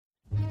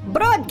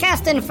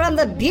Broadcasting from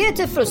the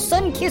beautiful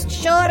sun-kissed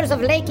shores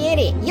of Lake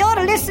Erie,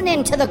 you're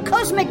listening to the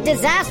Cosmic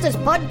Disasters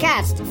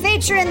Podcast,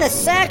 featuring the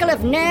Circle of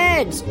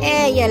Nerds.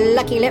 Hey, you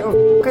lucky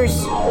little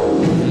f***ers.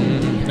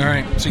 All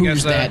right, so you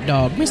Who's guys... that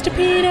dog? Mr.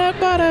 Peanut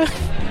Butter.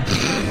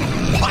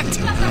 What?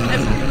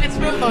 That's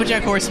from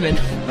BoJack Horseman.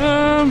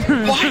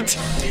 What?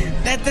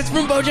 That's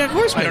from BoJack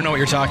Horseman. I don't know what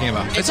you're talking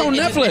about. It's on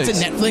Netflix.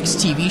 It's a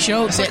Netflix TV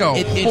show. It's like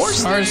a horse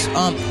stars,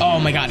 oh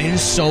my god, it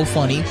is so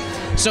funny.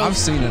 So I've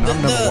seen it.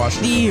 I've never watched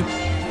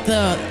it.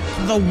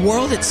 The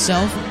world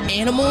itself,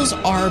 animals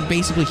are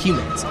basically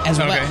humans as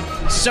well.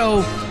 Okay.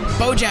 So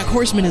BoJack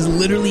Horseman is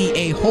literally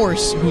a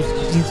horse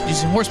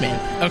he's a horseman.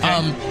 Okay.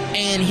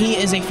 And he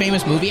is a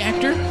famous movie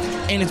actor,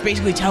 and it's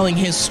basically telling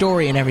his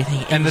story and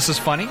everything. And this is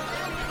funny?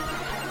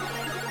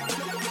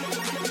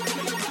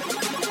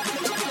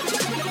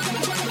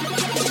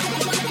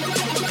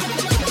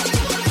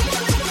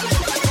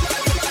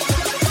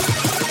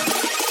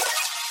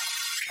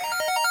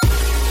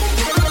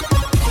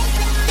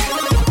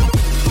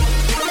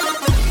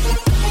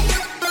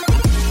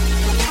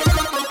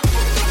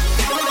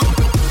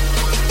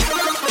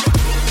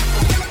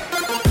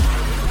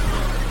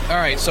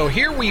 So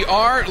here we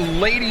are,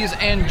 ladies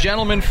and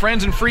gentlemen,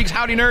 friends and freaks,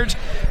 howdy nerds.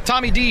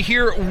 Tommy D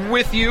here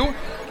with you.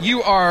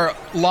 You are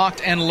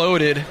locked and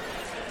loaded,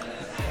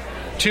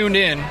 tuned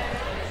in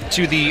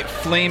to the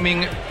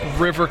Flaming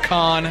River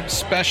Con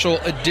special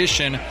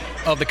edition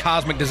of the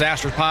Cosmic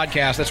Disasters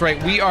Podcast. That's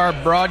right, we are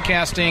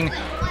broadcasting,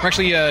 we're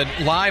actually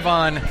live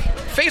on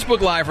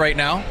Facebook Live right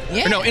now.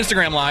 Yeah. Or no,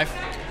 Instagram Live.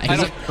 I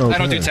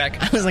don't do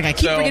tech. I was like, I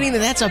keep forgetting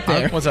that's up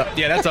there. What's up?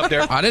 Yeah, that's up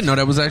there. I didn't know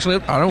that was actually.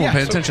 I don't want to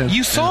pay attention.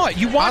 You saw it.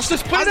 You watched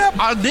us put it up.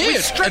 I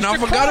did, and I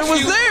forgot it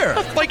was there.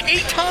 Like 8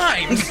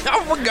 times.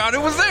 I forgot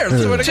it was there.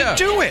 To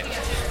do it.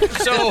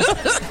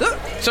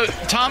 So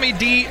Tommy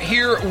D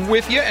here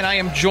with you, and I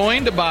am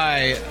joined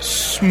by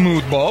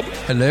Smooth Bob.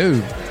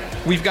 Hello.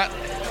 We've got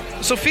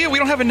Sophia. We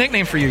don't have a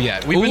nickname for you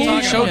yet. We've been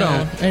talking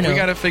about it. I know. We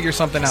got to figure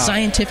something out.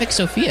 Scientific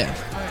Sophia.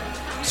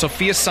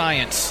 Sophia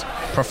Science.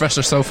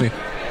 Professor Sophie.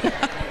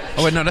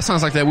 Oh wait, no, that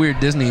sounds like that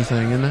weird Disney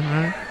thing, isn't it?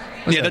 Right?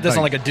 Yeah, that does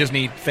sound like a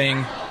Disney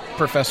thing.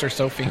 Professor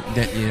Sophie.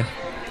 Yeah.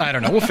 I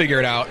don't know. We'll figure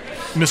it out.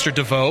 Mr.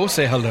 DeVoe,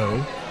 say hello.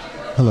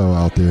 Hello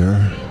out there,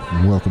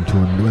 and welcome to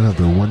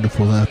another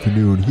wonderful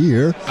afternoon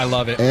here. I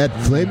love it. At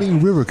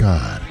Flaming River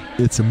Con.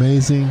 It's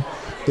amazing.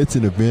 It's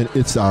an event.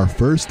 It's our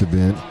first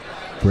event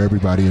for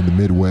everybody in the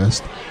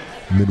Midwest.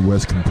 The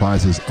Midwest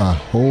comprises a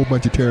whole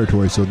bunch of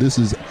territory, so this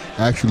is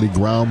actually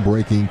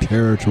groundbreaking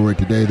territory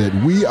today that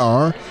we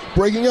are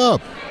breaking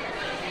up.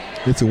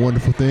 It's a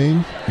wonderful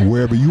thing.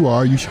 Wherever you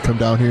are, you should come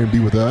down here and be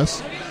with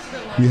us.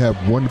 We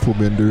have wonderful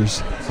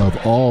vendors of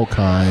all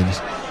kinds,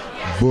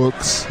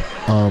 books,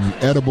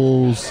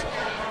 edibles.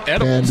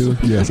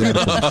 Edibles? Yes,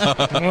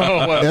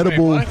 edibles.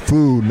 Edible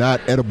food,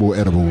 not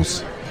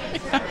edibles.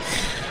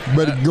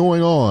 But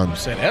going on. You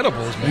said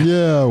edibles, man.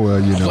 Yeah, well,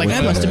 you know. Like,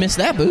 I must have missed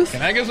that booth.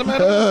 Can I get some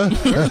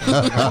edibles? We're going to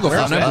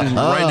find that booth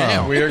right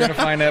now. We are going to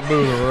find that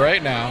booth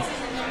right now.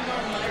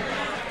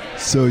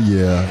 So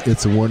yeah,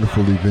 it's a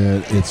wonderful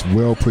event. It's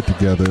well put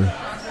together.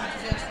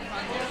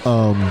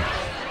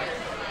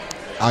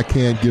 I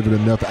can't give it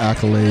enough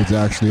accolades.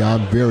 Actually,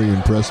 I'm very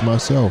impressed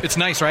myself. It's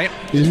nice, right?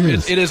 It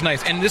is. It is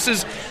nice, and this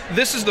is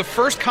the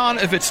first con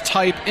of its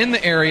type in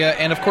the area.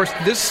 And of course,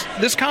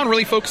 this con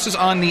really focuses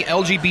on the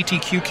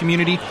LGBTQ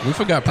community. We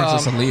forgot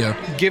Princess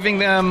Aaliyah, giving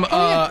them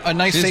a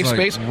nice She's safe like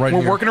space. right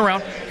We're here. working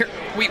around. Here,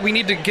 we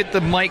need to get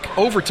the mic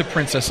over to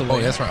Princess Aaliyah. Oh,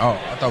 that's right. Oh,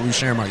 I thought we were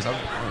sharing mics.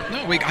 No,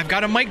 I've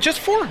got a mic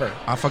just for her.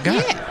 I forgot.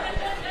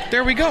 Yeah.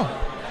 There we go.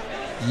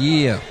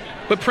 Yeah.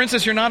 But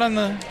Princess, you're not on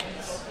the.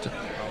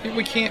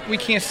 We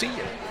can't see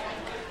you.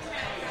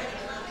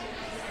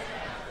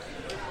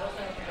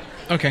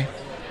 Okay.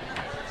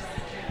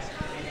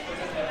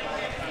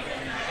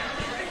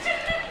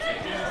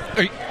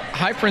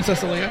 Hi,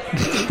 Princess Aaliyah.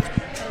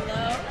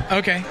 Hello.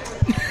 Okay.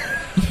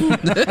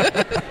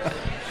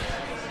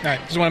 All right.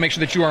 Just want to make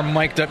sure that you are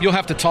mic'd up. You'll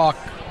have to talk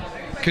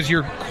because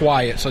you're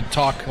quiet. So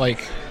talk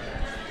like.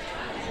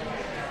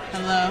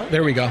 Hello.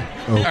 There we go.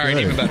 Okay. All right.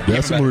 Even better.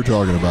 That's what we're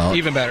talking about.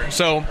 Even better.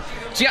 So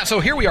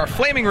here we are,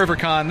 Flaming River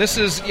Con. This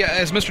is,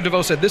 as Mr.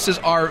 DeVoe said, this is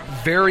our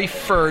very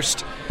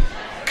first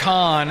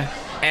con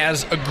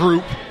as a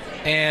group,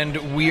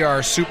 and we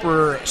are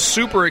super,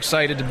 super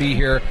excited to be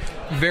here.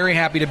 Very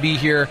happy to be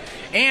here.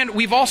 And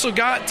we've also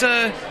got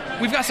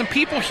some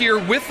people here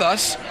with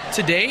us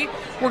today.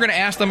 We're going to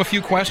ask them a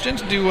few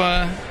questions.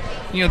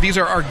 These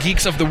are our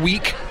geeks of the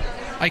week,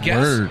 I guess.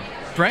 Word.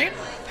 Right?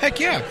 Heck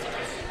yeah.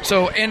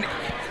 So, and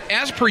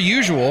as per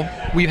usual,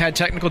 we've had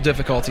technical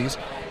difficulties,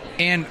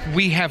 and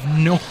we have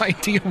no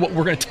idea what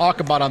we're going to talk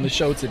about on the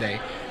show today.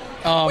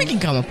 We can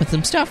come up with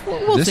some stuff.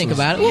 We'll think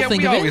about it. We'll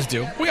think we of always it.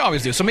 do. We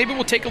always do. So maybe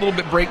we'll take a little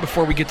bit break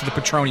before we get to the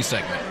Patroni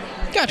segment.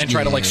 Gotcha. And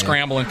try to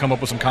scramble and come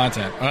up with some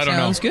content. I don't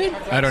know. Sounds good.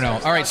 I don't know.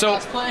 All right, so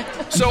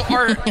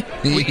our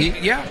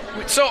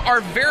so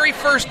our very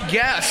first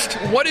guest.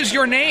 What is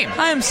your name?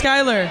 Hi, I'm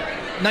Skylar.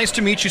 Nice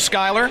to meet you,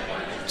 Skylar.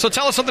 So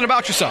tell us something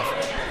about yourself.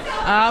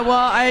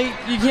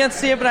 You can't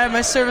see it, but I have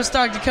my service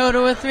dog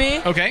Dakota with me.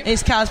 Okay.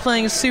 He's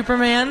cosplaying as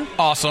Superman.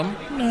 Awesome.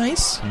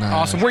 Nice.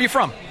 Awesome. Where are you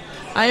from?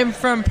 I am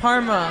from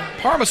Parma.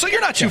 Parma. So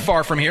you're not too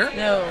far from here.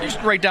 No. You're just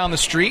right down the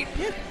street.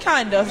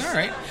 Kind of. All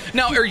right.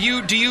 Now,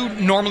 do you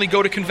normally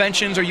go to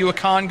conventions? Are you a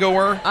con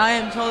goer? I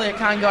am totally a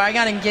con goer. I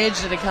got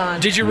engaged at a con.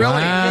 Did you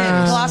really?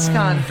 Yeah,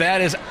 ColossCon.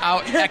 That is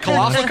out at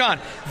Colossal Con.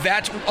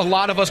 That's a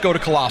lot of us go to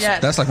Colossal.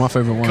 Yes. That's like my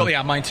favorite one.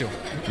 Yeah, mine too.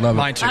 Love it.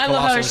 Mine too. I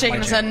love how he's Colossal's my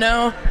shaking his jam.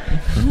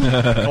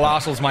 head no.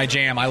 Colossal's my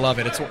jam. I love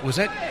it.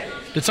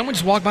 Did someone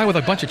just walk by with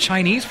a bunch of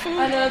Chinese food?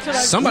 I know, that's what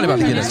Somebody about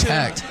to get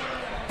attacked.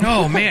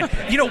 Oh man,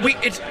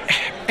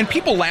 and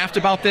people laughed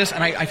about this,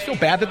 and I feel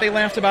bad that they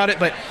laughed about it,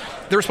 but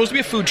there was supposed to be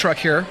a food truck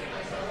here.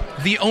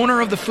 The owner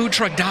of the food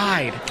truck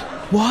died.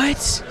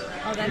 What?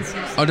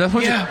 Oh, that's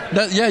what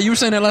Yeah. you were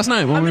saying that last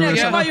night when I mean, we I were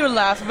get saying. why you would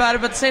laugh about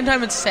it, but at the same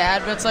time, it's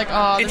sad. But it's like,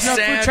 oh, there's no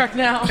food truck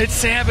now. It's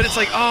sad, but it's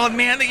like, oh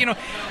man,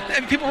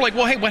 and people were like,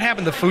 well, hey, what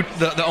happened?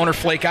 The owner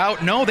flake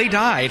out? No, they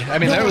died. I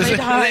mean, they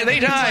died. They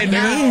died.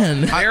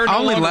 Man. They're I no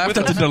only longer laughed with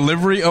at the us.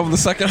 delivery of the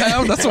second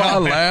half. That's why I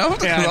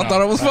laughed. Yeah, I Because I know.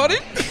 thought it was funny.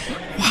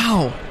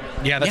 Wow.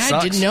 Yeah, that Yeah, I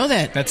sucks. didn't know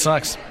that. That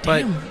sucks.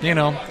 But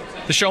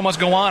the show must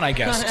go on, I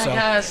guess. So.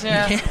 Yes,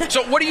 yeah.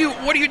 So what are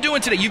you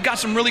doing today? You've got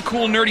some really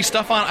cool nerdy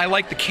stuff on. I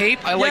like the cape.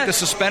 I like the Yes.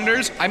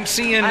 suspenders. I'm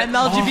seeing. I'm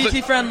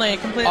LGBT friendly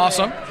completely.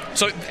 Awesome.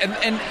 So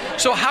and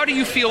so, how do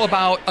you feel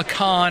about a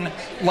con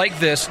like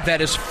this that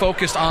is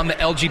focused on the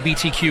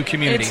LGBTQ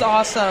community? It's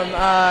awesome.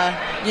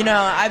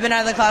 I've been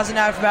out of the closet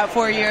now for about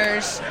 4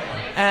 years,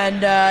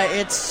 and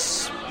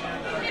it's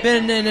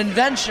been an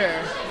adventure.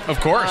 Of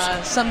course.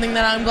 Something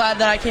that I'm glad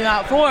that I came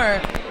out for.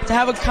 To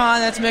have a con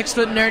that's mixed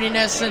with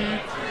nerdiness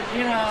and,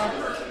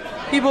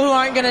 people who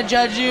aren't going to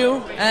judge you.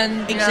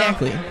 And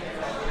Exactly.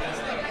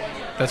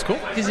 That's cool.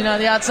 Because,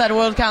 the outside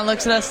world kind of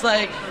looks at us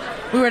like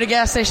we were at a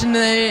gas station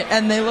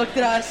and they looked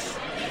at us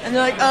and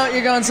they're like, oh,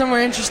 you're going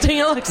somewhere interesting,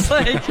 it looks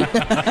like.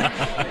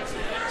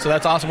 So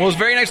that's awesome. Well, it was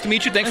very nice to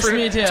meet you. Thanks Nice for to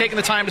meet you. taking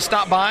the time to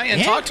stop by and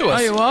Yeah. talk to us.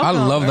 Oh, you're I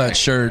welcome. love that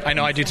shirt. I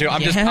know, I do too.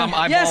 I'm Yeah.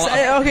 eyeballing.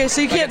 Yes, okay,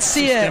 so you I got can't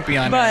see it, Stimpy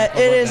on but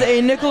there. it is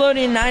a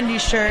Nickelodeon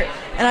 90s shirt,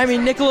 and I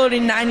mean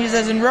Nickelodeon 90s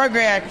as in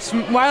Rugrats,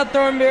 Wild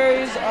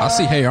Thornberries. I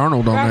see Hey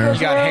Arnold on there. You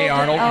got Hey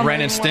Arnold, Oh,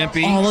 Ren and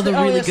Stimpy. All of the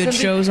really good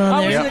shows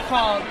on there. What was it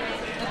called?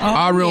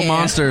 Our Real yeah.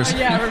 Monsters.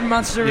 Yeah,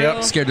 Monster Yep.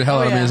 Reel. Scared the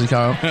hell out of me as a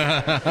child.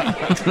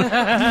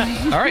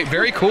 All right,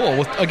 very cool.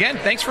 Well, again,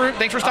 thanks for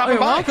stopping you're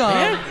by. welcome.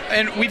 Yeah.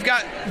 And we've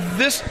got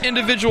this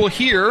individual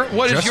here.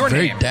 What is Just your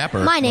very name?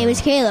 dapper. My name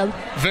is Caleb.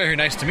 Very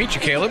nice to meet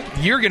you, Caleb.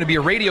 You're going to be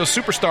a radio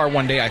superstar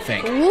one day, I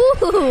think.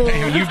 Woo!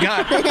 You've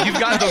got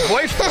the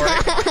voice for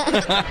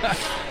it.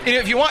 And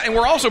if you want, and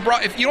we're also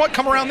if you want,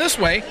 come around this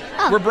way.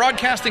 Oh. We're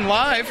broadcasting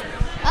live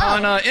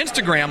on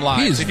Instagram Live.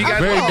 He's If you guys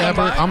very wanna come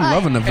dapper. by I'm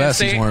loving the and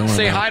vest he's wearing right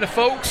say now. hi to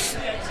folks.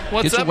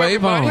 What's Get your up, wave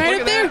everybody? on. Right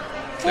Look up at there.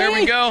 that. There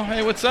we go.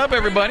 Hey, what's up,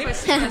 everybody? On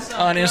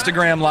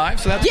Instagram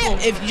Live. So that's Yeah, cool.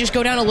 if you just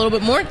go down a little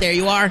bit more, there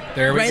you are.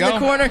 There we right go. in the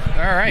corner.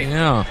 All right.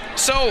 Yeah.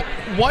 So,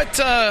 what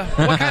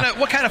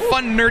kind of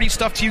fun nerdy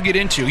stuff do you get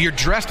into? You're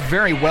dressed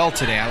very well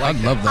today. I I like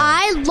that. love that.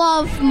 I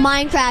love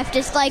Minecraft.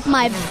 It's like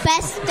my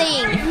best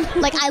thing.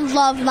 Like, I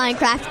love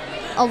Minecraft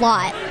a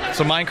lot.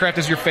 So Minecraft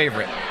is your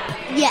favorite.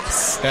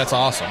 Yes. That's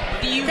awesome.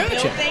 Do you build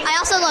things? I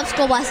also love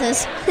school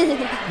buses.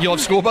 You love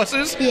school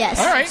buses? Yes.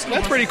 All right,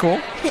 that's pretty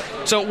cool.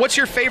 So, what's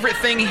your favorite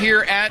thing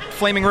here at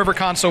Flaming River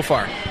Con so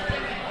far?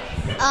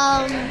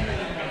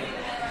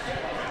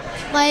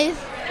 My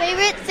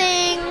favorite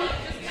thing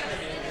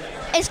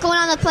is going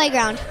on the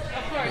playground.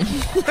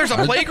 There's a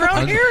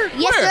playground here?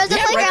 Yes, Where? there's a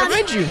Yeah, right playground.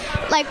 behind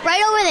you. Like,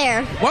 right over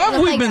there. Why have The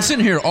we been playground.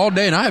 sitting here all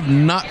day and I have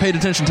not paid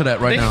attention to that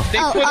right now? They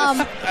Oh, put I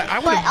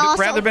would but have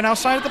also- rather been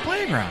outside at the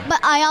playground. But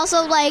I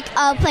also like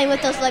playing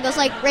with those Legos,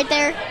 like right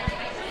there.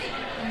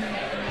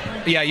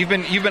 Yeah, you've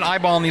been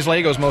eyeballing these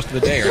Legos most of the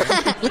day,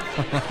 right?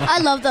 I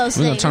love those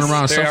We're going things. to turn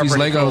around and They are Sophie's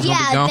pretty Legos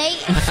Yeah, going to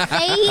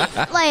be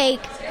gone. they like.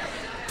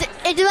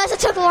 It must have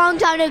took a long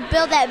time to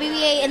build that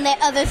BB-8 and that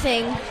other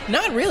thing.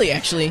 Not really,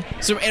 actually.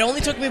 So it only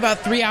took me about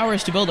 3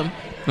 hours to build them.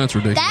 That's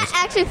ridiculous. That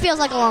actually feels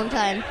like a long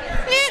time.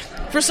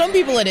 For some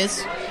people, it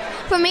is.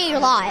 For me, a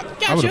lot. I would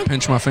Gotcha. have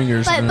pinched my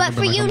fingers. But and but then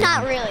for been you, like,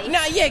 not really.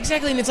 No, yeah,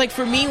 exactly. And it's like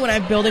for me, when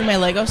I'm building my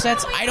Lego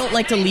sets, I don't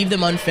like to leave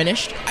them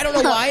unfinished. I don't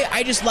know why.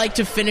 I just like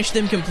to finish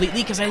them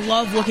completely because I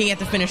love looking at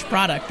the finished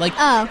product. Like,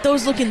 Oh.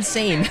 those look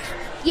insane.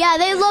 Yeah,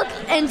 they look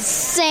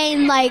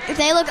insane. Like,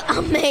 they look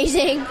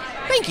amazing.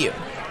 Thank you.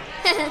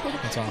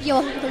 That's awesome. You're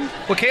welcome.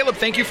 Well, Caleb,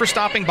 thank you for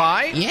stopping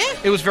by. Yeah.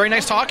 It was very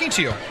nice talking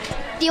to you.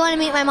 Do you want to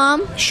meet my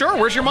mom? Sure,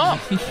 where's your mom?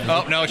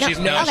 Oh, no, she's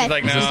okay. she's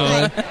like,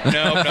 no,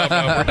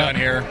 we're done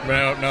here.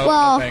 No,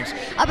 Well, thanks.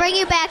 I'll bring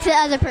you back to the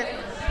other person.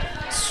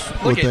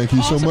 Well, Look at- thank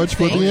you so awesome. much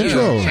for Thank the you.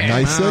 intro. Okay.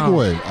 Nice Wow.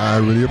 segue. I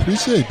really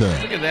appreciate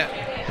that. Look at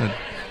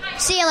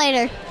that. See you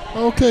later.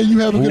 Okay, you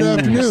have a good Ooh,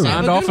 afternoon.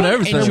 signed off and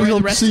everything. And Enjoy we the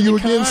hope to rest see of you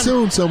the again con.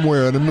 soon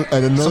somewhere at another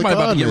Somebody about to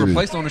con, get maybe.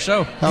 replaced on the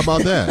show. How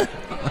about that?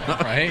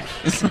 Right?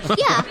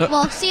 Yeah.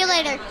 Well, see you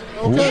later.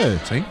 Okay.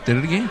 See, did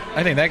it again.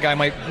 I think that guy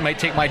might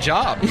take my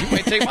job. He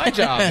might take my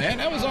job, man.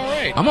 That was all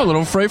right. I'm a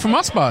little afraid for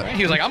my spot.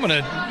 He was like, I'm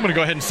gonna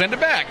go ahead and send it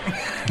back.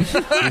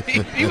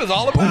 he was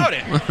all about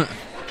it.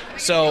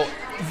 So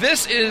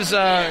this is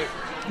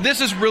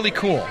really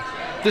cool.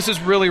 This is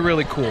really,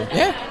 really cool.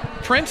 Yeah.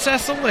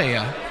 Princess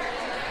Alea,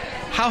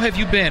 how have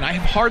you been? I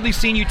have hardly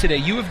seen you today.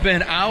 You have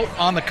been out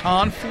on the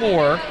con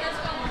floor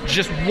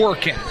just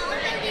working.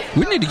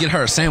 We need to get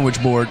her a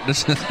sandwich board. Or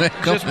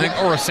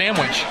a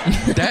sandwich.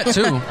 That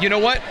too. You know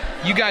what?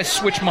 You guys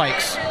switch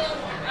mics.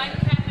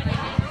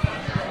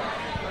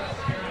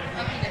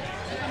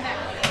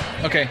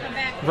 Okay,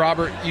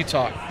 Robert, you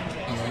talk.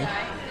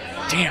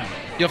 Damn,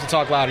 you have to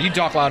talk louder. You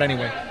talk loud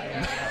anyway.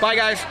 Bye,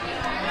 guys.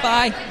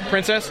 Bye.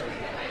 Princess?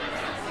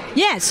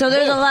 Yeah, so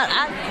there's a lot.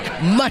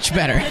 Much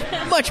better.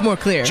 Much more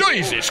clear.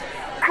 Jesus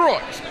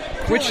Christ.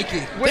 Which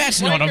That's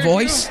not a mic are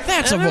voice.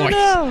 That's a voice.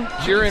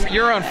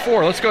 You're on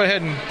 4. Let's go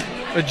ahead and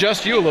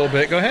adjust you a little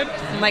bit. Go ahead.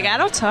 I'm like, I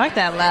don't talk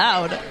that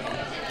loud.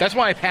 That's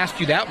why I passed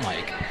you that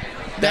mic.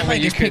 That way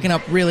mic you is could- picking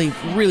up really,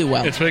 really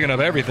well. It's picking up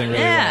everything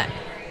really Yeah. well.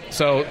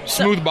 So,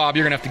 Smooth Bob,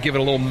 you're going to have to give it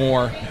a little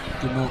more.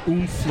 A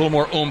little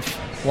more oomph.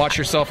 Watch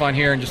yourself on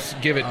here and just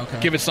give it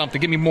something.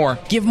 Give me more.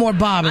 Give more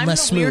Bob and I'm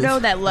less a smooth.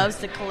 weirdo that loves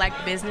to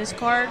collect business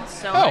cards,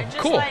 so Oh, I just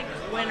cool.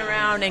 went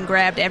around and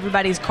grabbed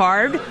everybody's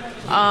card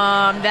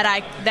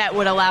that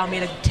would allow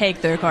me to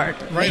take their card.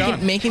 Right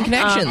on. Making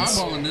connections.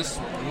 Eyeballing this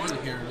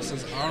one here. This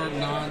is our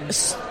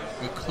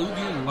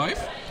non-Euclidean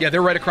life. Yeah,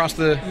 they're right across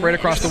the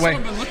way.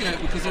 I've been looking at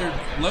it because their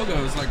logo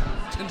is like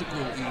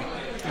tentacle-y.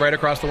 Right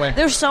across the way.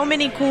 There's so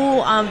many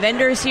cool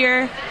vendors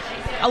here.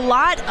 A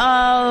lot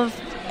of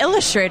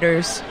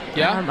illustrators.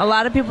 Yeah? A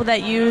lot of people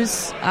that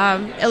use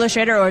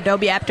Illustrator or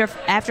Adobe After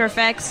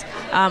Effects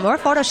or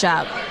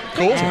Photoshop.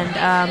 Cool.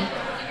 And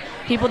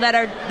people that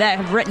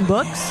have written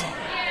books.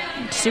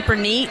 Super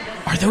neat.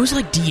 Are those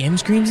like DM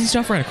screens and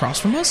stuff right across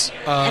from us?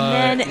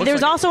 And then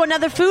there's also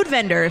another food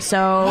vendor.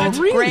 So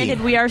really?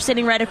 granted, we are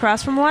sitting right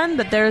across from one,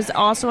 but there's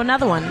also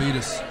another one. Beat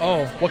us.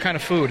 Oh, what kind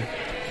of food?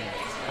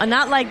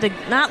 Not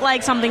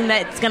like something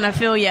that's gonna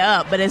fill you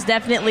up, but it's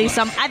definitely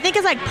some. I think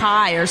it's like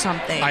pie or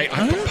something.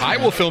 Pie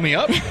will fill me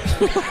up.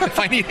 if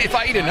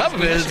I eat enough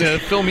of it, it's to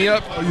fill me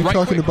up. Are you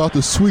talking about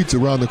the sweets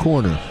around the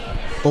corner?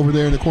 Over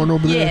there in the corner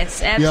over there? Yes,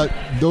 Yeah,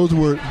 those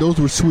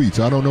were sweets.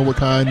 I don't know what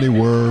kind they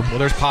were. Well,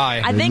 there's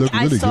pie. I They think look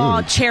I really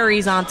saw good.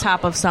 cherries on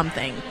top of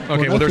something.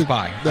 Okay, well, there's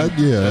pie.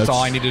 That's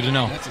all I need. needed to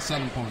know. That's a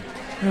selling point.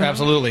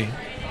 Absolutely.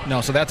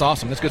 No, so that's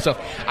awesome. That's good stuff.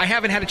 I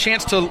haven't had a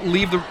chance to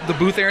leave the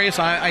booth area,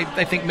 so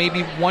I think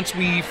maybe once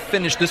we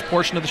finish this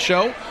portion of the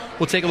show,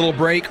 we'll take a little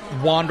break,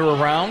 wander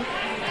around,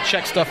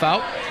 check stuff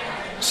out.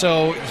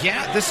 So,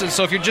 yeah,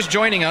 so if you're just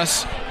joining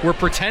us, we're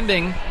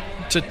pretending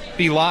to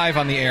be live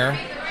on the air,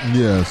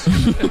 Yes.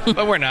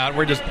 but we're not.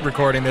 We're just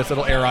recording this.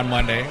 It'll air on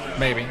Monday,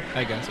 maybe,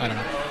 I guess. I don't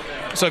know.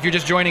 So if you're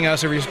just joining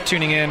us or you're just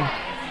tuning in,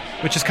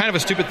 which is kind of a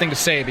stupid thing to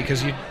say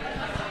because you're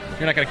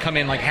not going to come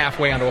in like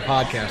halfway onto a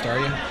podcast, are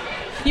you?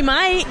 You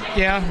might.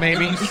 Yeah,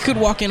 maybe. You could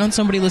walk in on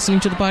somebody listening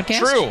to the podcast.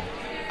 True.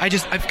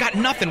 I've got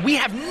nothing. We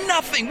have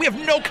nothing. We have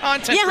no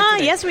content. Yeah, for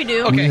today. yes we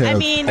do. Okay. We have I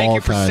mean, Thank all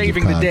you for kinds of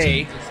saving the content.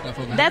 day. Stuff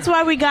over that's here.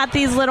 why we got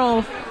these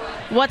little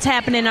what's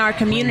happening in our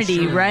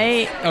community,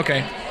 right?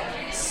 Okay.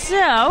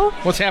 So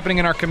What's happening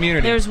in our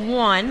community? there's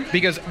one.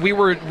 Because we've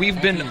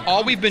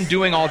been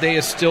doing all day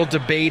is still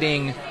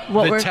debating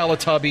What the we're-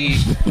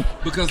 Teletubby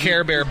Because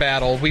Care Bear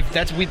battle.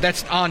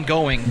 That's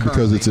ongoing Because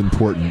currently. it's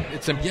important.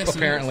 Yes,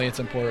 apparently it's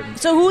important.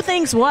 So who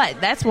thinks what?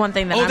 That's one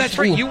thing that Oh, I'm that's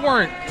sure. right. You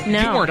weren't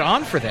No.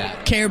 on for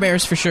that. Care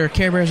Bears for sure.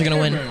 Care Bears are going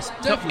to win. Bears,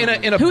 No,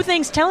 definitely. in a Who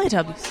thinks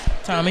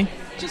Teletubbies? Tommy.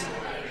 Just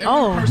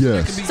Oh. person that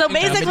Yes. can be So in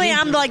basically, that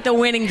I'm like the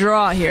winning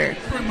draw here.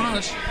 pretty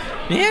much.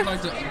 Yeah.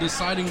 Like the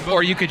deciding vote.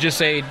 or you could just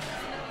say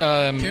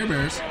Care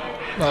Bears.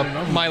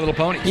 My Little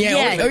Pony.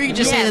 Yeah, or you could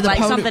just say that the like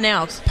pony- something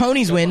else.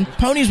 Ponies win.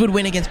 Ponies would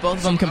win against both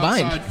of them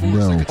combined. Outside force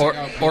No. that could Or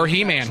take out or both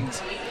He-Man.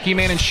 factions.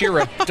 He-Man and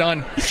She-Ra,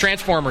 done.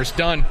 Transformers,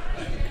 done.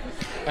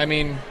 I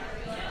mean,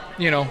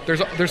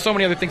 there's so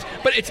many other things,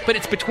 but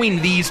it's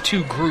between these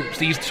two groups,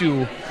 these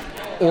two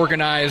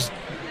organized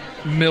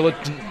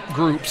militant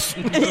groups.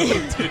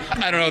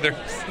 I don't know.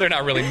 They're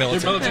not really They're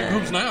militant. militant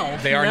groups now.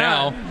 They are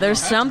now.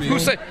 There's something.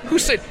 Who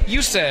said?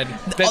 You said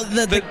that Oh,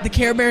 the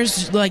Care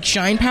Bears like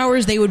shine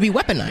powers, they would be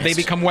weaponized. they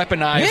become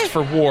weaponized Yeah.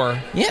 for war.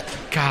 Yep.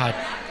 God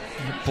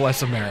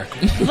bless America.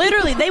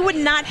 Literally, they would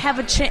not have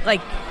a chance.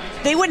 Like,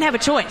 they wouldn't have a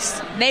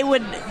choice. They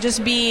would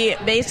just be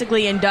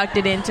basically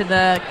inducted into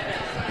the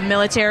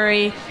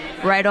military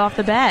right off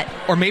the bat.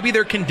 Or maybe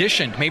they're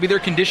conditioned. Maybe they're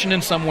conditioned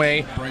in some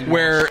way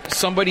where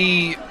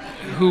somebody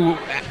who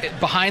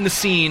behind the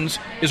scenes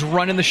is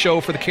running the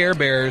show for the Care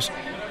Bears,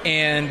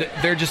 and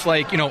they're just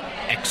like,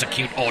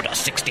 execute Order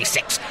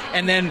 66.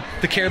 And then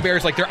the Care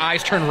Bears, like, their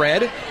eyes turn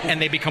red,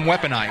 and they become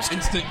weaponized.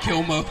 Instant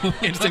kill mode.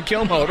 Instant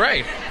kill mode,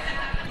 right.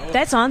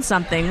 That's on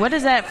something. What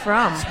is that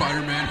from?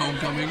 Spider-Man: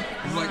 Homecoming.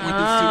 It's like with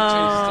the suit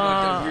changes to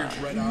like that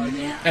weird red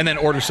eye. And then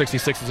Order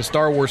 66 is a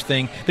Star Wars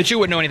thing that you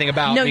wouldn't know anything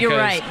about. No, you're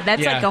because- right.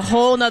 That's yeah, like a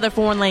whole nother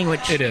foreign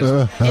language. It is. It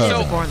is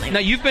So a foreign language. now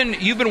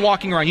you've been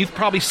walking around. You've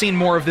probably seen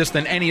more of this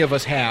than any of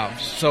us have.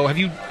 So have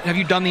you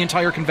done the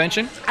entire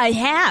convention? I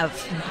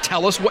have.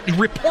 Tell us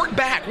report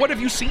back. What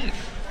have you seen?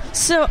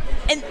 So,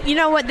 and you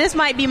know what? This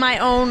might be my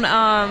own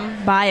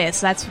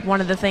bias. That's one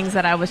of the things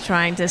that I was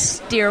trying to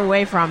steer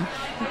away from.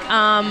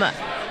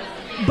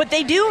 But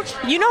they do,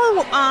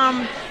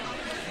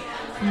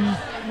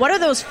 what are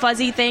those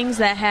fuzzy things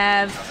that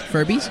have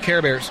Furbies?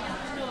 Care Bears.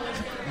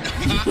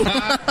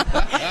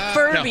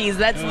 Furbies?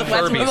 That's the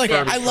Furbies. what Like,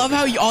 I love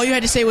how all you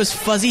had to say was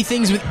fuzzy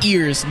things with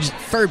ears. Just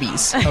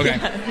Furbies. Okay.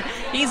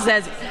 he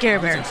says Care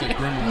Bear.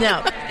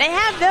 No, they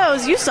have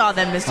those. You saw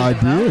them, Mr. I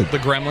DeVoe. did. The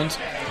Gremlins.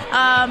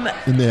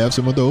 And they have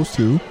some of those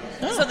too.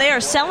 So they are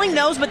selling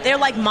those, but they're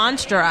like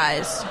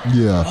monsterized.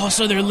 Yeah. Oh,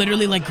 so they're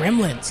literally like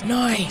gremlins.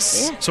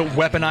 Nice. Yeah. So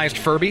weaponized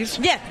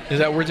Furbies? Yeah. Is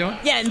that what we're doing?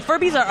 Yeah, and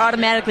Furbies are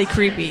automatically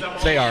creepy.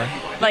 They are.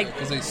 Like,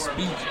 Because they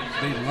speak,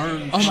 they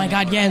learn. Oh my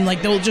god, yeah, and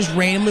like they'll just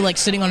randomly like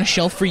sitting on a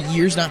shelf for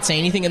years not say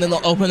anything, and then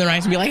they'll open their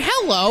eyes and be like,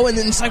 "Hello," and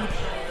then it's like,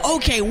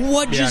 "Okay,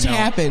 what just no.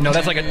 happened?" No,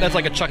 that's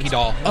like a Chucky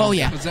doll. Oh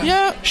yeah, Was that-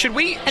 yeah. Should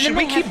we then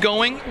they keep have-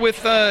 going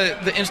with the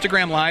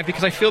Instagram Live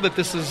because I feel that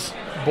this is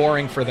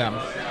boring for them.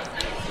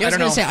 I was don't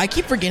gonna know. say I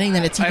keep forgetting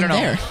that it's I even don't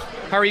know. there.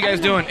 How are you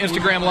guys doing?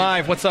 Instagram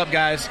Live. What's up,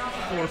 guys?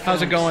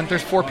 How's it going?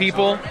 There's 4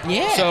 people.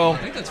 Yeah. So I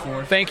think that's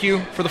 4. thank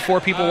you for the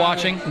 4 people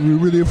watching. We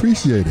really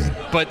appreciate it.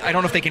 But I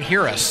don't know if they can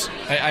hear us.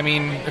 I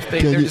mean, if Can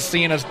they're you- just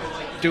seeing us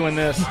doing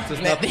this.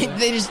 There's nothing.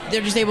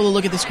 They're just able to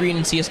look at the screen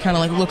and see us kind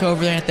of like look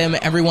over at them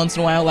every once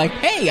in a while, like,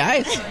 "Hey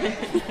guys."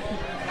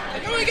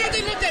 Oh my god,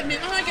 they looked at me.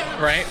 Oh my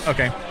god. Right?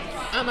 Okay.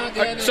 Oh my All god.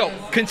 right, so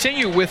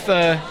continue with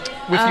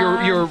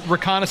your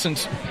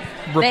reconnaissance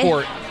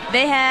report.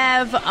 They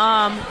have.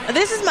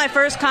 This is my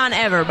first con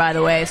ever, by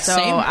the way. So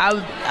Same.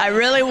 I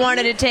really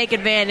wanted to take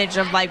advantage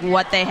of like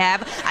what they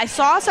have. I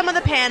saw some of the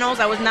panels.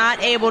 I was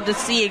not able to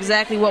see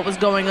exactly what was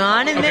going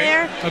on in Okay,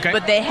 there. okay.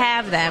 But they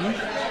have them.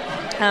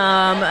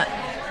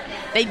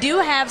 They do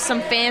have some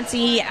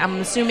fancy,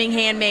 I'm assuming,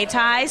 handmade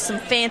ties, some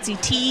fancy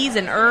teas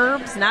and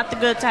herbs. Not the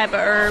good type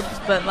of herbs,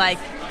 but like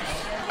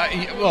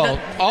Well,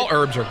 all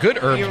herbs are good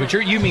herbs, but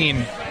you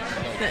mean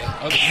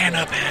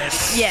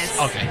cannabis. yes.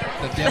 Okay.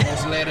 The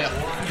devil's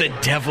lettuce. The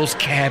devil's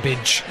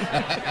cabbage.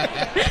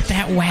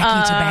 That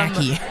wacky tobacco.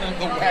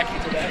 The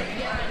wacky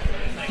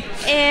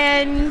tobacco.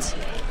 And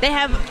they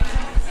have.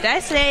 Did I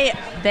say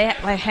they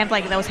have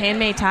like those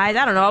handmade ties?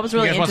 I don't know. I was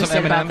really You guys want some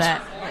interested about M&Ms?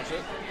 that.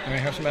 Let me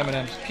have some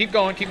M&Ms. Keep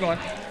going. They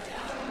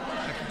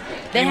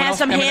Anyone have else?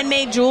 some M&Ms?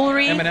 handmade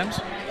jewelry. M&Ms?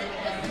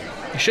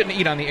 You shouldn't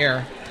eat on the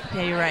air.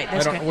 Yeah, you're right. I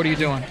That's don't. good. What are you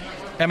doing?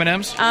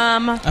 M&Ms?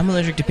 I'm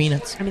allergic to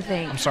peanuts. Let me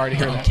think. I'm sorry to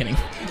hear No, I'm that. kidding.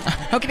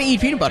 How can I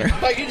eat peanut butter?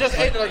 Like you just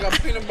ate like a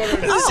peanut butter.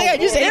 I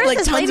just ate There's like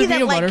this tons lady of that,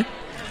 peanut like, butter.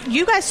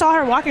 You guys saw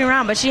her walking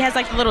around, but she has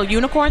like the little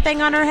unicorn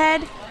thing on her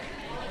head.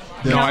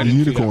 That's I the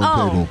didn't see unicorn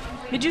Oh, table.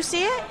 did you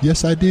see it?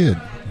 Yes, I did.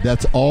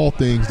 That's all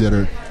things that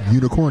are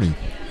unicorny.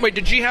 Wait,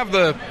 did she have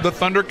the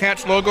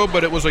Thundercats logo,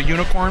 but it was a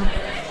unicorn?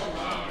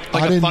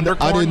 Like I a didn't.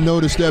 thundercorn? I didn't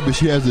notice that, but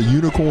she has a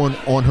unicorn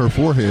on her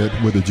forehead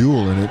with a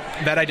jewel in it.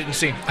 That I didn't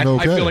see. I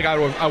Okay. feel like I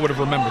would have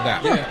remembered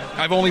that. Yeah.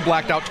 I've only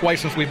blacked out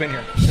twice since we've been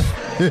here.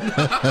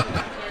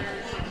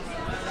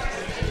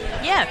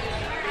 Yeah.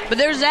 But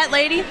there's that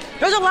lady.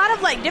 There's a lot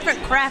of like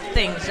different craft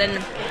things,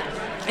 and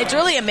it's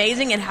really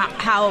amazing and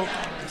how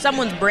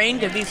someone's brain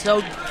can be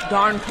so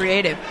darn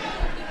creative.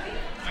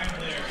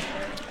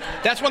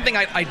 That's one thing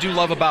I do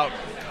love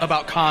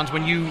about cons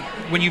when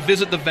you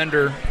visit the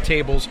vendor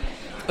tables,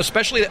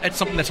 especially at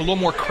something that's a little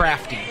more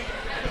crafty.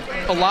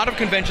 A lot of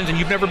conventions, and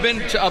you've never been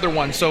to other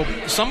ones, so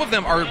some of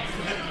them are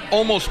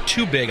almost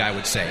too big, I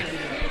would say.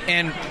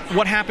 And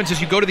what happens is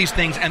you go to these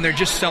things and they're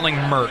just selling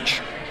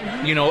merch.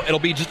 You know, it'll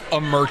be just a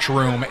merch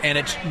room, and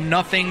it's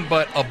nothing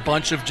but a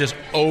bunch of just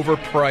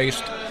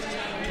overpriced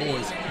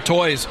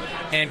toys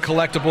and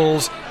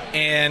collectibles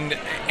and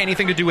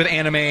anything to do with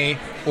anime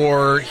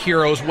or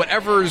heroes,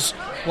 whatever's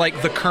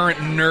like the current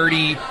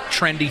nerdy,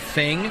 trendy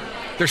thing.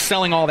 They're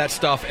selling all that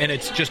stuff, and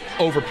it's just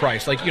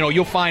overpriced. Like, you know,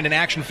 you'll find an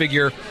action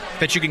figure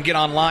that you can get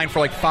online for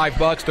like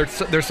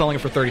 $5. They're selling it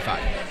for $35.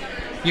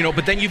 You know,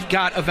 but then you've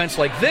got events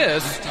like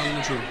this. Telling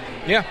the truth.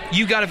 Yeah,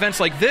 you got events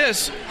like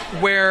this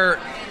where,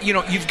 you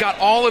know, you've got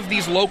all of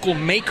these local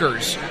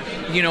makers,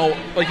 you know,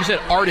 like you said,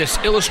 artists,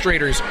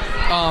 illustrators.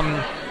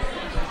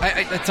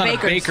 It's not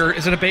Bakers. a baker.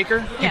 Is it a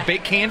baker? Yeah. You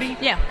bake candy?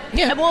 Yeah.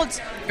 Yeah. Well, Is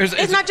it's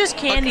it not just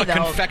candy a though.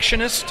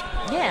 confectionist?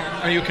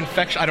 Yeah. Are you a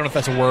confection? I don't know if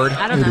that's a word.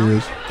 I don't It know.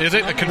 is. Is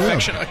it a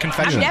confection? A I'm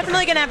confection?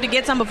 definitely gonna have to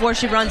get some before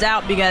she runs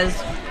out because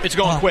It's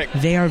going quick.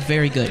 They are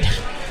very good.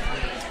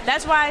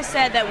 that's why I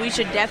said that we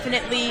should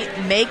definitely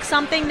make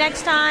something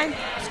next time.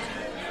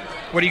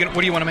 What do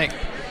you want to make?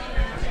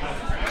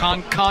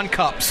 Con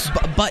cups.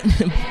 But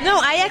No,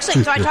 I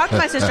talked to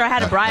my sister. I had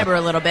to bribe her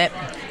a little bit,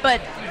 but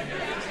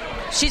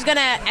she's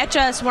gonna etch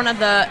us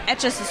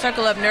the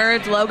Circle of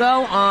Nerds logo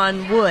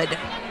on wood.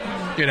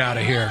 Get out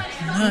of here.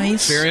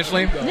 Nice.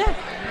 Seriously? Yeah.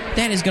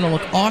 That is going to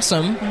look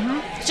awesome.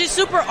 She's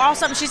super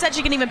awesome. She said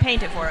she can even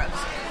paint it for us.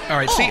 All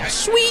right, Oh, see,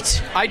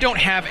 sweet. I don't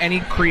have any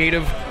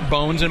creative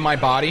bones in my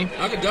body.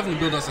 I could definitely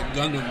build us a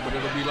Gundam, but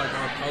it'll be like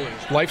our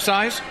colors. Life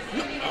size?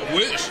 I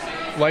wish.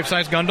 Life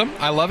size Gundam?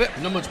 I love it.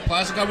 You know how much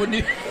plastic I would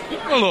need?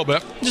 A little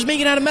bit. Just make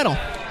it out of metal.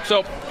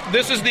 So,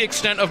 this is the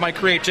extent of my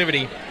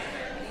creativity.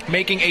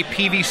 Making a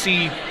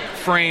PVC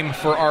frame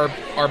for our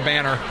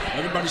banner.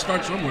 Everybody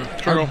starts somewhere.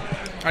 True.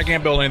 I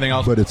can't build anything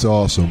else. But it's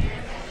awesome.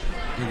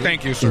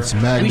 Thank you, sir. Its We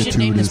should name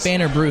magnitude this is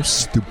banner Bruce.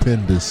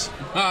 stupendous.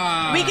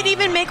 We could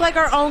even make like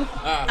our own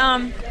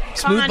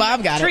Smooth con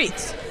Bob got it.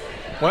 treats.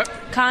 What?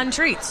 Con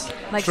treats.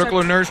 Like Circle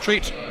of Nerds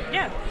treats?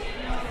 Yeah.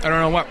 I don't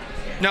know what.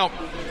 Now,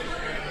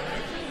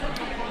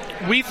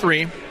 we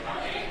three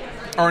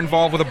are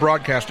involved with a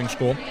broadcasting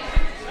school,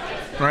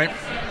 right?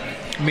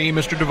 Me,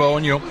 Mr. DeVoe,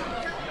 and you.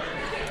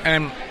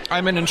 And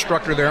I'm an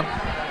instructor there.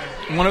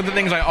 One of the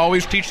things I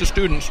always teach the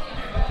students,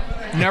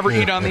 never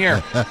eat on the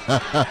air.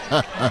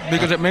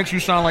 Because it makes you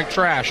sound like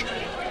trash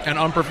and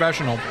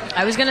unprofessional.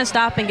 I was gonna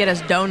stop and get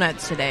us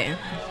donuts today.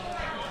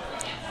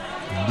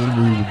 Then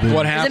we would be-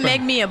 What Does happened? it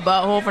make me a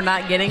butthole for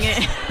not getting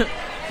it?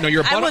 No,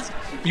 you're a I was-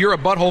 you're a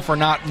butthole for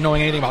not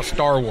knowing anything about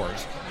Star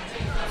Wars.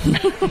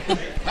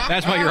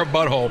 That's why you're a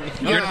butthole.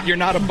 You're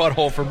not a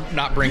butthole for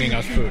not bringing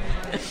us food.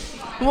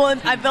 Well,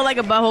 I felt like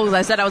a butthole because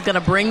I said I was gonna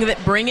bring it.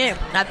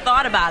 I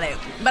thought about it,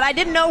 but I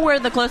didn't know where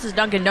the closest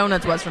Dunkin'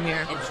 Donuts was from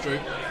here. Up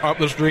straight. Up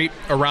the street,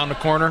 around the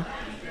corner,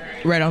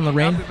 Right on the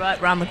ring. Up your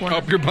butt, round the corner.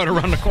 up your butt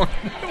around the corner.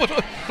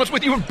 What's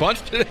with you and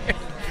butts today?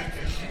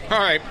 All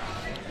right,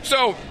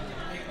 so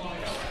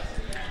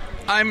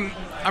I'm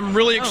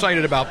really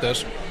excited about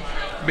this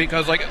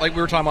because, like we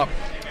were talking about,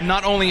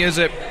 not only is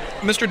it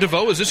Mr.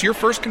 DeVoe, is this your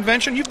first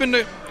convention? You've been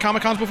to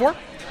Comic-Cons before?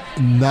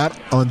 Not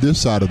on this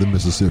side of the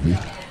Mississippi.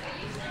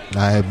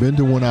 I have been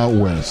to one out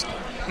west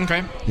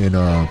Okay.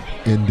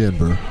 in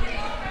Denver.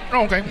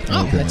 Oh, okay.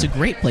 Oh, Okay. that's a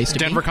great place to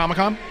Denver be.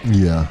 Comic-Con?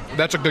 Yeah.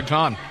 That's a good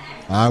con.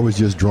 I was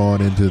just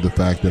drawn into the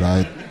fact that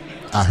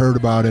I heard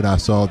about it. I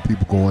saw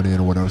people going in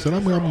or whatever. I said,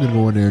 I'm going to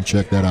go in there and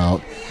check that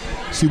out.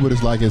 See what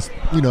it's like. It's,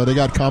 they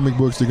got comic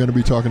books. They're going to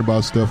be talking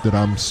about stuff that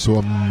I'm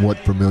somewhat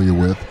familiar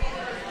with.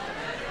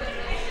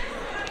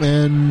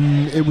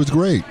 And it was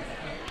great.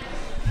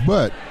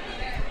 But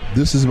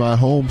this is my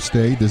home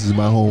state. This is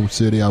my home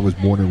city. I was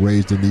born and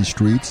raised in these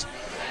streets.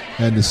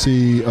 And to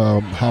see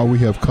how we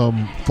have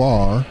come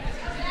far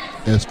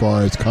as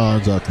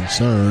cons are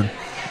concerned,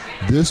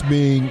 this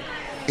being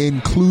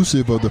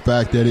inclusive of the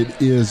fact that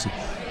it is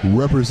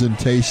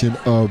representation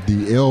of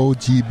the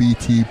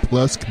LGBT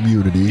plus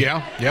community,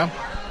 Yeah.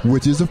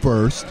 which is a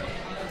first,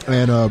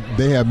 and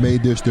they have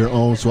made this their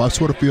own. So I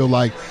sort of feel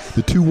like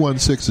the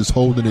 216 is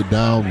holding it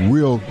down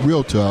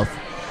real tough,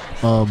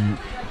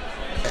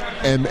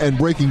 and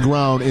breaking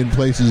ground in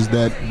places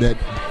that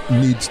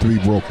needs to be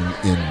broken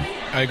in.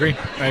 I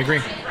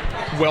agree.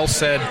 Well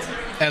said,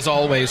 as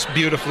always.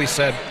 Beautifully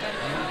said.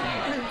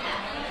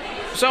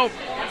 So,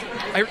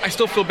 I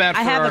still feel bad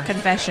for I have our... a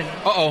confession.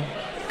 Uh-oh.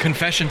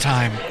 Confession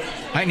time.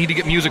 I need to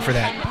get music for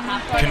that.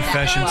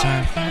 Confession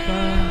time.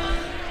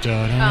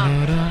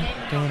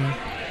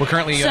 Da-da-da-da-da. We're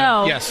currently...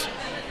 So- yes.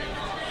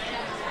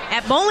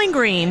 At Bowling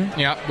Green,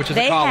 Yeah, which is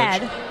they a college.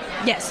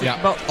 had... Yes.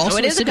 Yeah. Also so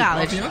it a is a city. My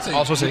college. fiance.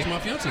 Also see. My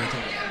fiance.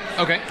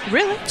 Okay.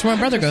 Really? That's where my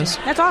brother goes.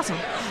 That's awesome.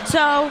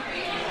 So,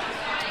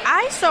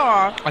 I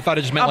saw... I thought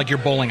it just meant like you're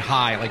bowling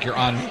high, like you're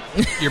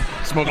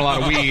smoking a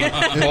lot of weed.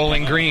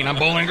 Bowling green. I'm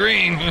bowling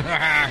green.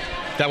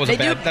 That was a They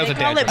dad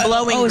call it joke.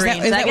 blowing Oh, is green.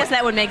 that- is so I that guess what-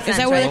 that would make sense. Is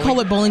that where they right? call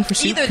it bowling for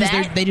soup? Either Because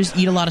that- they just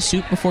eat a lot of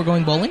soup before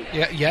going bowling?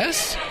 Yeah,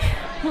 yes?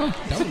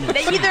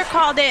 They either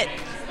called it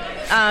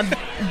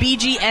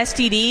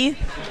BGSTD,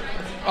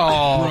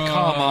 Oh,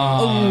 come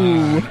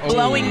on.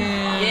 blowing...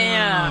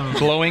 Yeah.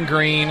 Glowing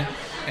green.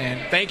 And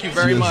thank you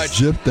very Just much.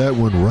 zip that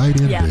one right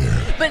in Yeah.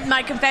 there. But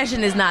my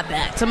confession is not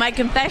that. So my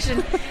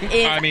confession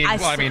is...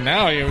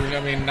 Now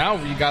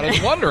you got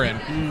us wondering.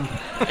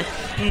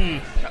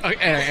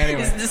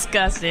 Anyway. It's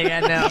disgusting, I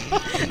know.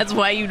 That's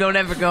why you don't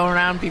ever go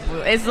around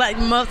people. It's like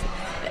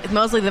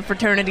mostly the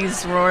fraternities,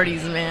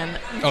 sororities, man.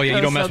 Oh, yeah,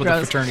 you don't mess with the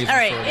gross. fraternities. All and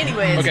right, sororities.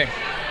 anyways. Okay.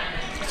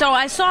 So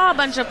I saw a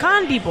bunch of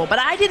con people, but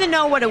I didn't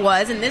know what it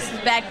was. And this is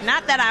back,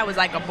 not that I was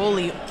like a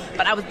bully,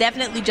 but I was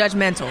definitely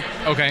judgmental.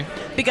 Okay.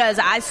 Because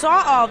I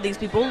saw all of these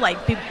people,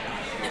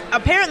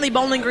 apparently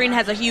Bowling Green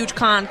has a huge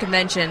con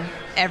convention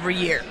every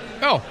year.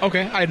 Oh,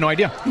 okay. I had no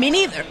idea. Me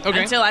neither,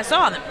 Okay. until I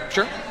saw them.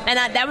 Sure. And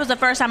that was the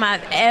first time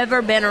I've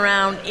ever been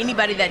around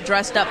anybody that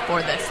dressed up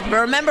for this.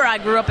 But remember, I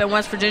grew up in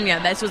West Virginia.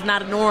 This was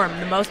not a norm.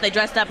 The most they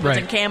dressed up was Right.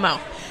 in camo.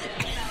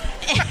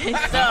 So,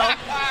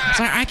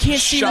 Sorry, I can't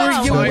see Shots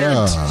where you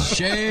fired. went.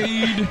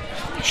 Shade.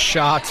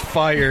 Shots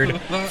fired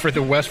for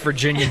the West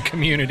Virginian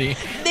community.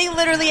 they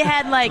literally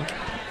had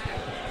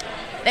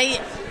they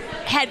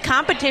had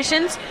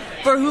competitions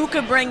for who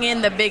could bring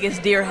in the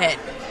biggest deer head.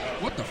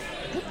 What the?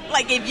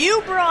 Like if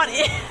you brought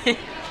in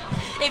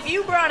If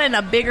you brought in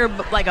a bigger,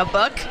 like a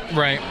buck,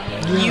 Right.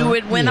 you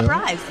would win a Yeah.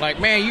 prize. Like,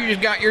 man, you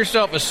just got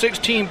yourself a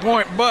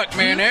 16-point buck,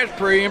 man. That's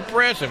pretty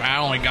impressive. I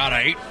only got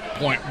an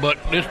 8-point buck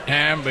this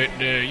time, but,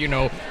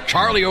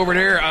 Charlie over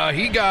there,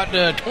 he got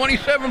a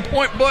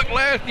 27-point buck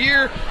last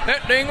year.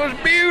 That thing was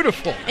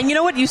beautiful. And you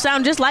know what? You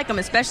sound just like them,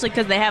 especially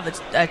because they have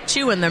a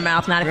chew in their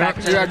mouth 95% You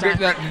of the gotta get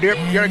time. that dip.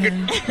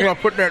 You gotta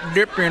put that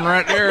dip in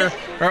right there.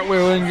 That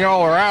way when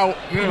y'all are out,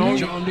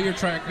 John Deere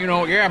track.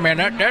 yeah, man,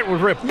 that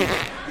was rip. You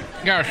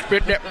gotta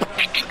spit that.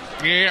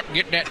 Yeah,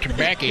 get that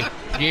tobacco.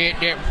 Yeah,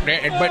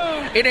 that,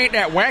 but it ain't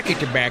that wacky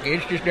tobacco.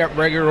 It's just that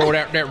regular old,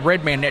 that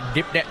red man, that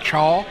dip, that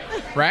chaw,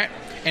 right?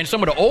 And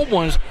some of the old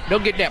ones, they'll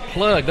get that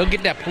plug. They'll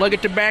get that plug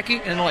of tobacco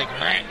and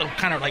they'll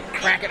kind of like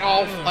crack it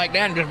off like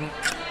that and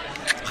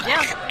just.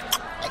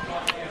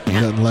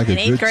 Yeah, Nothing like a In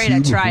eighth good grade, I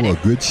chew tried before it.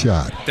 a good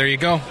shot. There you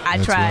go. I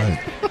That's tried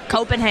right.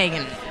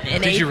 Copenhagen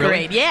in Did 8th you really?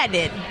 grade. Yeah, I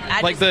did.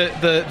 I Like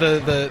just-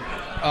 the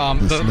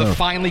snuff.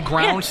 finely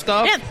ground yeah,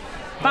 stuff. Yeah.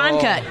 Fine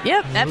Oh. cut.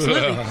 Yep,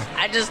 absolutely. Ugh.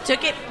 I just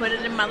took it, put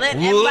it in my lip.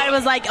 Everybody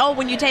was like, "Oh,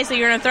 when you taste it,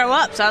 you're gonna throw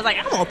up." So I was like,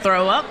 "I'm gonna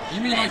throw up."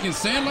 You mean like in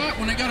Sandlot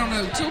when they got on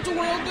that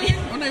tilt-a-whirl thing?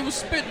 When they was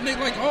spitting, they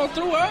like all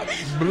threw up?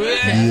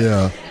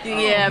 Yeah.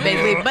 Yeah,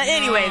 basically. But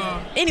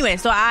anyway,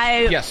 so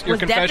I Yes, your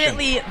was confession.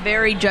 definitely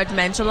very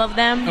judgmental of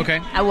them.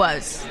 Okay. I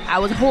was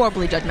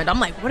horribly judgmental.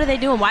 I'm like, what are they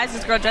doing? Why is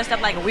this girl dressed up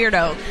like a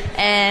weirdo?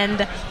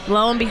 And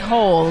lo and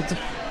behold,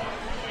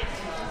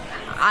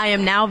 I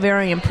am now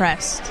very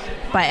impressed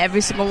by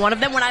every single one of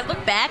them. When I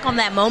look back on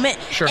that moment,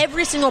 Sure.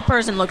 every single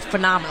person looked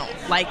phenomenal.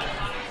 Like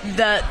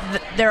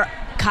their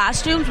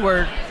costumes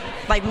were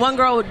like one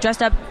girl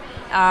dressed up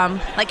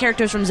like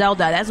characters from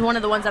Zelda. That's one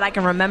of the ones that I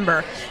can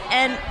remember.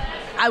 And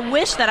I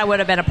wish that I would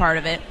have been a part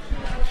of it.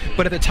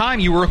 But at the time,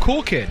 you were a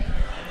cool kid.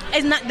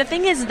 It's not, the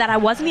thing is that I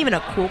wasn't even a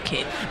cool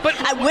kid. But-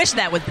 I wish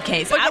that was the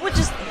case.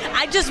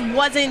 I just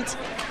wasn't.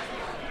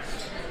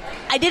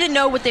 I didn't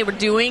know what they were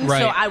doing,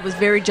 Right. so I was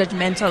very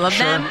judgmental of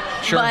Sure, them.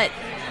 sure. But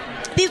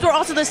these were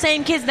also the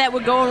same kids that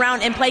would go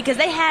around and play because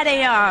they had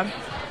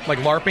Like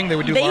LARPing, they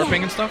would do They-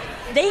 LARPing and stuff.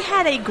 they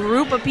had a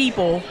group of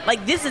people.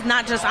 Like, this is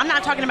not just, I'm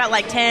not talking about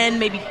like 10,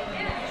 maybe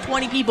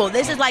 20 people.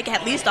 This is like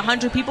at least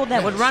 100 people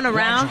that would run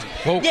around.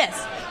 Whoa. Yes.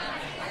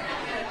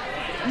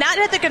 Not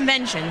at the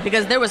convention,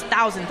 because there was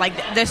thousands. Like,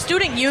 the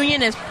student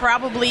union is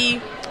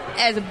probably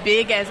as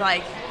big as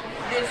like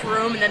this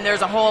room, and then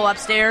there's a whole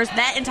upstairs.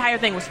 That entire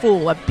thing was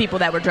full of people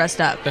that were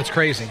dressed up. That's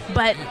crazy.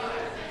 But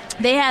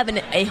they have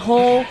a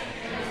whole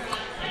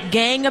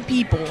gang of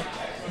people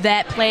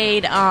that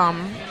played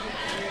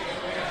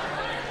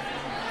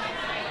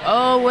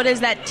what is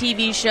that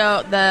TV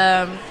show?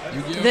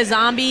 The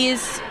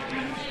zombies.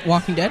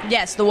 Walking Dead?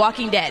 Yes, The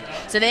Walking Dead.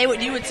 So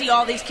you would see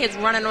all these kids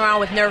running around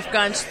with Nerf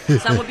guns.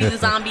 Some would be the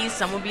zombies,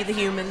 some would be the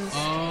humans.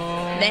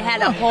 They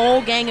had a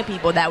whole gang of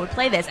people that would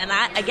play this, and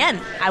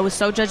I was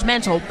so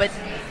judgmental.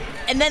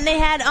 And then they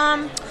had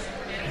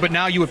But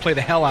now you would play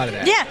the hell out of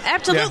that. yeah,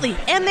 absolutely. Yeah.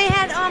 And they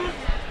had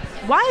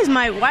why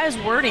is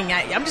wording?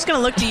 I'm just gonna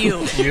look to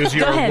you. Use Go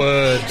your ahead.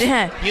 words.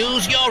 Yeah.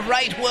 Use your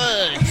right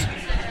words.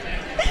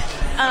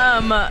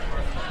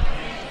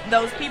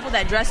 Those people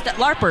that dressed up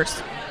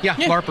LARPers. Yeah,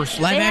 LARPers.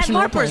 Live They had action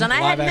LARPers, role-playing. and I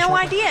Live had action no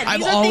role-playing. idea. These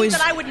I've are always-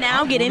 things that I would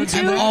now get into.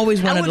 I've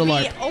always wanted I would to be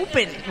LARP.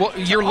 open. Well,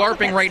 you're all of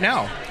LARPing that right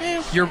stuff.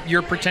 now.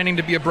 You're pretending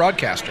to be a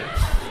broadcaster.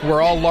 We're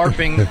all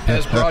LARPing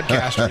as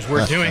broadcasters.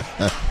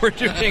 We're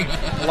doing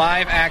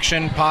live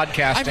action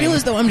podcasting. I feel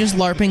as though I'm just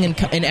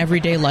LARPing in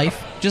everyday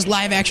life. Just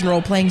live action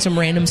role playing some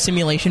random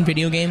simulation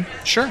video game.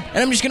 Sure. And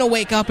I'm just going to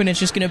wake up and it's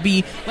just going to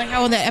be like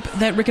how in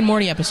that Rick and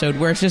Morty episode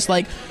where it's just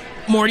like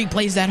Morty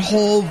plays that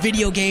whole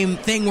video game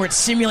thing where it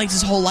simulates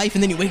his whole life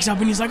and then he wakes up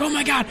and he's like, oh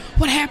my god,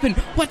 what happened?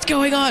 What's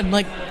going on?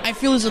 Like, I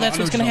feel as though that's I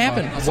know what's going to what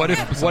you're happen. talking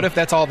about. What if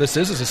that's all this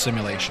is a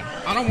simulation?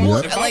 I don't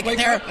want Yep. if Like, I wake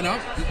there- up and I'm...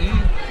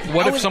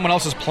 What if was- someone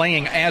else is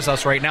playing as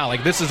us right now?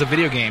 Like, this is a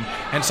video game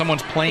and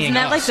someone's playing Isn't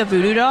that us. like the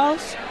voodoo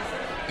dolls?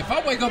 If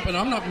I wake up and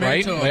I'm not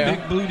married Right? to a Yeah.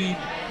 big booty,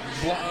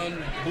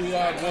 blonde,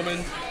 blue-eyed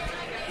woman,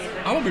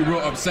 I'm gonna be real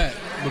upset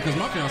because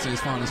my fiance is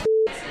fine as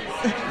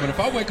But if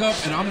I wake up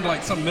and I'm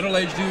like some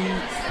middle-aged dude,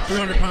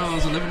 300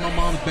 pounds, and live in my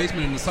mom's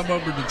basement in the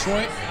suburb of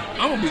Detroit,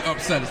 I'm gonna be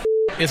upset as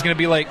It's going to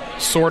be like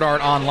Sword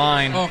Art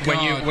Online. Oh, when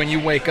God. you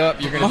wake up,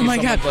 you're going to Oh, be my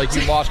someone God. like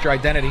you lost your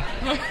identity.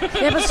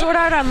 Yeah, but Sword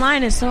Art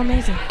Online is so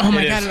amazing. Oh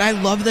my It god, is. and I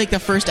love like the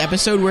first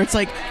episode where it's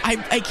like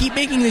I keep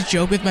making this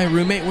joke with my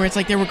roommate where it's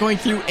like they were going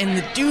through and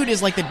the dude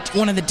is like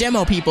one of the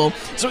demo people,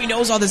 so he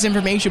knows all this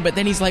information, but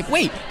then he's like,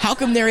 wait, how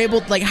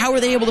are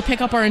they able to pick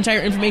up our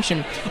entire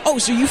information? Oh,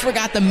 so you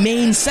forgot the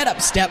main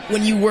setup step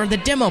when you were the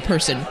demo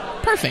person.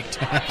 Perfect.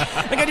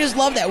 Like, I just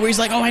love that where he's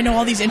like, oh, I know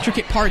all these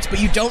intricate parts,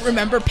 but you don't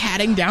remember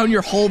patting down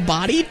your whole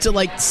body to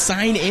like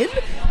sign in?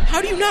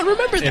 How do you not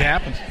remember that? It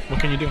happens. What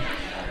can you do?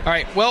 All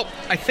right. Well,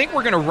 I think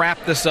we're going to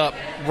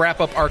wrap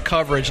up our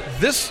coverage.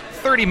 This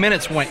 30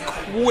 minutes went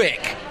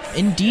quick,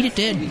 Indeed it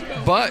did.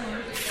 but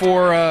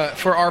for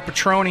our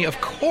Patroni,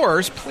 of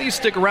course, please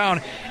stick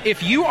around.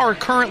 If you are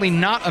currently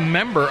not a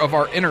member of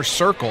our inner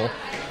circle,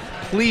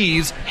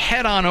 please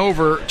head on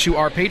over to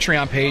our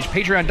Patreon page,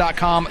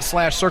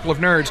 patreon.com/Circle of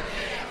Nerds,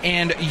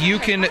 and you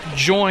can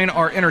join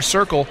our inner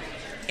circle.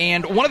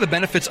 And one of the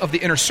benefits of the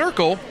inner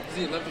circle,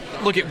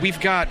 look at we've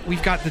got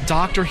the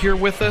doctor here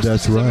with us.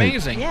 That's this is right.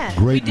 amazing. Yeah,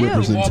 Great we do.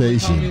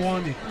 representation.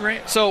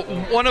 Right. So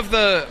one of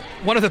the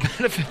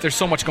benefits. There's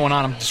so much going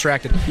on. I'm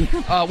distracted.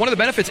 One of the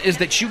benefits is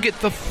that you get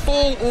the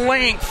full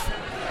length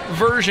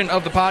version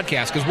of the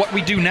podcast, because what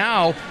we do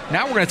now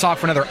we're going to talk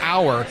for another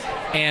hour,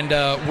 and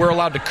we're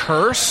allowed to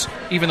curse,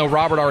 even though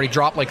Robert already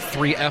dropped like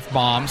 3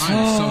 F-bombs.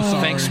 I'm so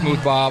sorry. Thanks,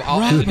 Smooth Bob.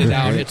 I'll edit it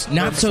out. It's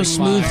Not so perfectly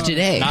smooth fine.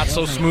 today. Not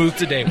so smooth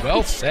today.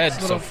 Well said,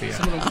 Sophia.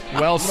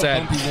 Well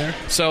said.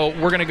 So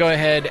we're going to go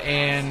ahead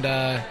and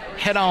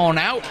head on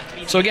out.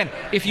 So again,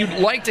 if you'd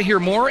like to hear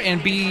more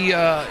and be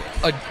a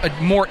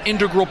more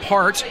integral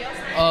part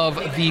of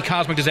the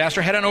Cosmic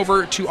Disaster, head on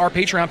over to our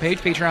Patreon page,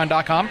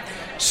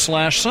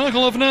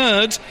 patreon.com/Circle of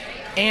Nerds,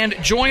 and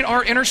join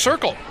our inner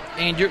circle.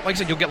 And like I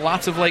said, you'll get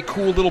lots of like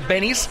cool little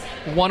bennies,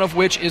 one of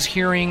which is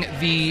hearing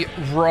the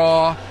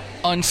raw,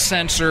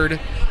 uncensored,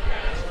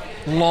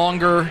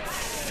 longer,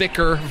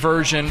 thicker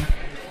version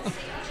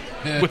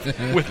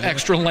with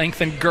extra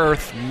length and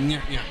girth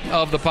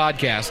of the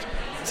podcast.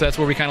 So that's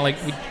where we kind of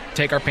like we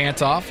take our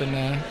pants off and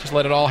just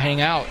let it all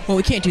hang out. Well,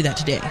 we can't do that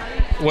today.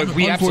 Well,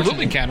 we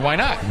absolutely can. Why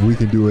not? We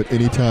can do it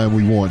anytime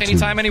we want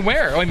Anytime,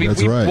 anywhere. I mean,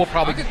 That's we right. will I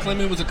probably. could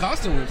claim it was a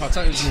costume if I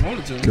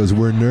wanted to. because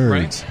we're nerds.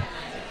 Right.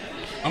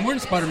 I'm wearing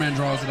Spider-Man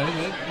drawers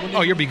today.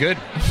 Oh, you'll be good.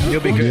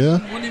 You'll be good.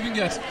 Yeah. Wouldn't even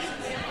guess.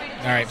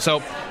 All right. So,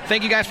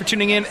 thank you guys for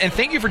tuning in, and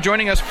thank you for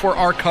joining us for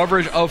our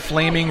coverage of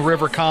Flaming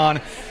River Con.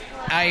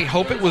 I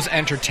hope it was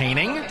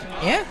entertaining.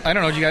 Yeah. I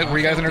don't know. Were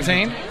you guys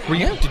entertained?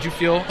 Did you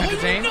feel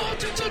entertained?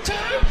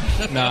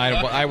 No,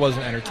 I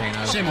wasn't entertained.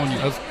 Shame on you.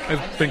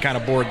 I've been kind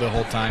of bored the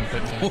whole time,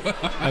 but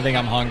I think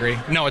I'm hungry.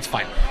 No, it's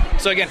fine.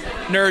 So again,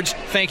 nerds,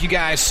 thank you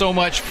guys so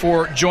much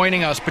for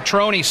joining us.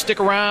 Patroni, stick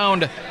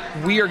around.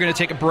 We are going to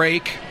take a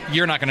break.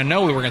 You're not going to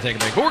know that we're going to take a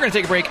break, but we're going to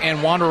take a break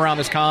and wander around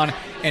this con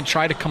and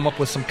try to come up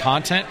with some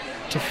content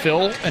to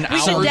fill an We hour.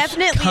 should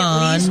definitely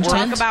at least talk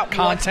Content? about what's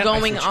Content,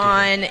 going I see what you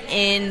on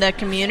in the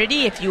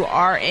community if you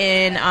are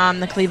in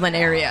the Cleveland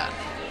area.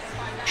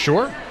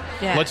 Sure.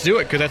 Yeah. Let's do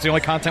it, because that's the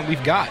only content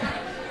we've got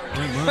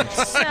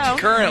So,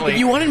 currently. If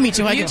you wanted me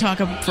to, I could talk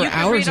for you can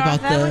hours read off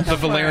about that one. the. The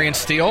Valerian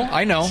Steel.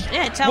 I know.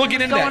 Yeah, tell we'll them get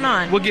what's into going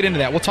that. on. We'll get into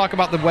that. We'll talk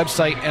about the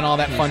website and all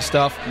that fun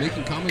stuff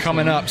Making comments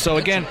coming on- up. So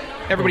again,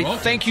 everybody,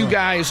 Peralta. thank you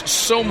guys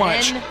so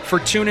much Ben for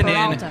tuning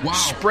Peralta. in. Wow.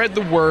 Spread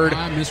the word.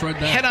 I misread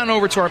that. Head on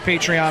over to our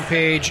Patreon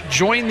page.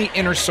 Join the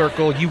inner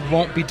circle. You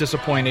won't be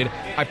disappointed.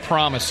 I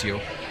promise you.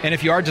 And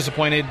if you are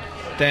disappointed,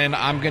 then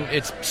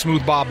it's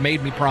Smooth Bob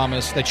made me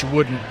promise that you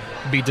wouldn't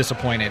be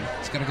disappointed.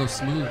 It's gotta go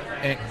smooth.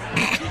 And-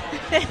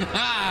 See all what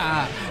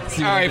I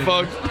right, did?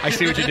 folks. I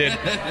see what you did.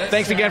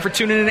 Thanks again for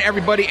tuning in,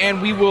 everybody,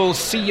 and we will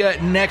see you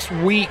next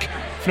week.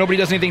 If nobody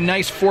does anything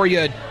nice for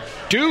you,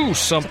 do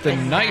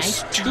something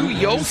nice to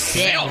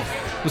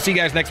yourself. We'll see you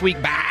guys next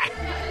week. Bye.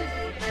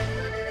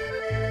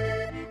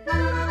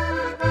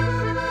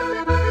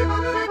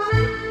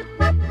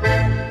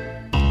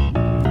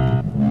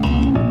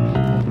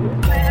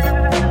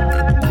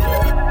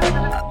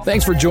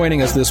 Thanks for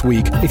joining us this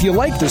week. If you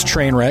like this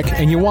train wreck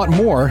and you want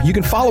more, you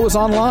can follow us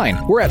online.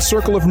 We're at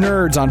Circle of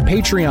Nerds on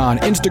Patreon,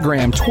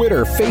 Instagram,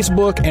 Twitter,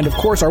 Facebook, and of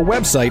course our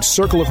website,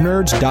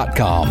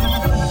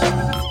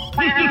 circleofnerds.com.